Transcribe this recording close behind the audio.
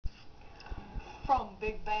From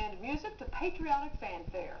big band music to patriotic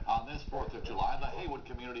fanfare. On this 4th of July, the Haywood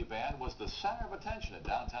Community Band was the center of attention in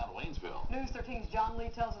downtown Waynesville. News 13's John Lee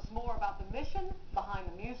tells us more about the mission behind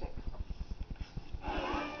the music.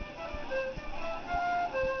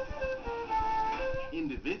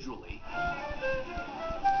 Individually,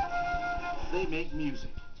 they make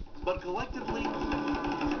music, but collectively,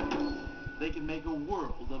 they can make a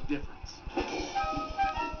world of difference.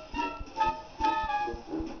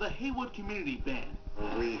 The Haywood Community Band.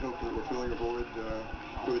 We hope that we're filling a void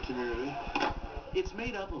for the community. It's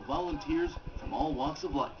made up of volunteers from all walks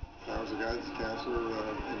of life. I was a guidance counselor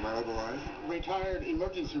in my other life. Retired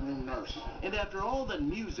emergency room nurse. And after all that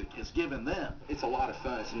music has given them, It's a lot of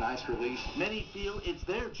fun. It's a nice release. many feel it's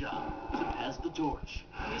their job to pass the torch.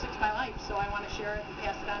 Music's my life, so I want to share it and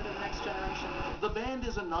pass it on to the next generation. The band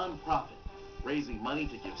is a non-profit, raising money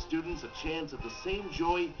to give students a chance at the same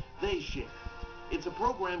joy they share. It's a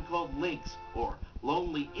program called Links, or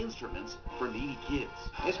Lonely Instruments for Needy Kids.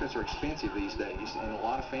 Instruments are expensive these days, and a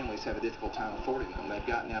lot of families have a difficult time affording them. They've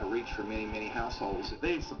gotten out of reach for many, many households.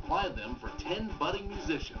 They've supplied them for 10 budding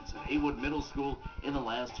musicians at Haywood Middle School in the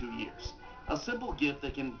last 2 years. A simple gift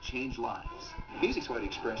that can change lives. Music's a way to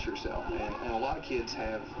express yourself, and a lot of kids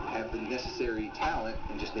have the necessary talent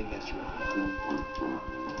and just need an instrument.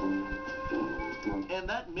 And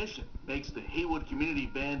that mission makes the Haywood Community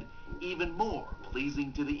Band even more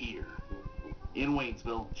pleasing to the ear. In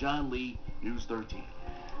Waynesville, John Lee, News 13.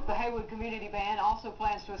 The Haywood Community Band also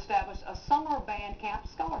plans to establish a summer band camp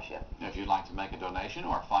scholarship. If you'd like to make a donation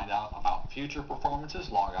or find out about future performances,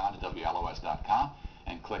 log on to WLOS.com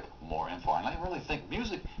and click More Info. And I really think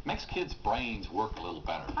music makes kids' brains work a little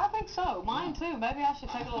better. I think so. Mine too. Maybe I should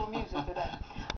take a little music today.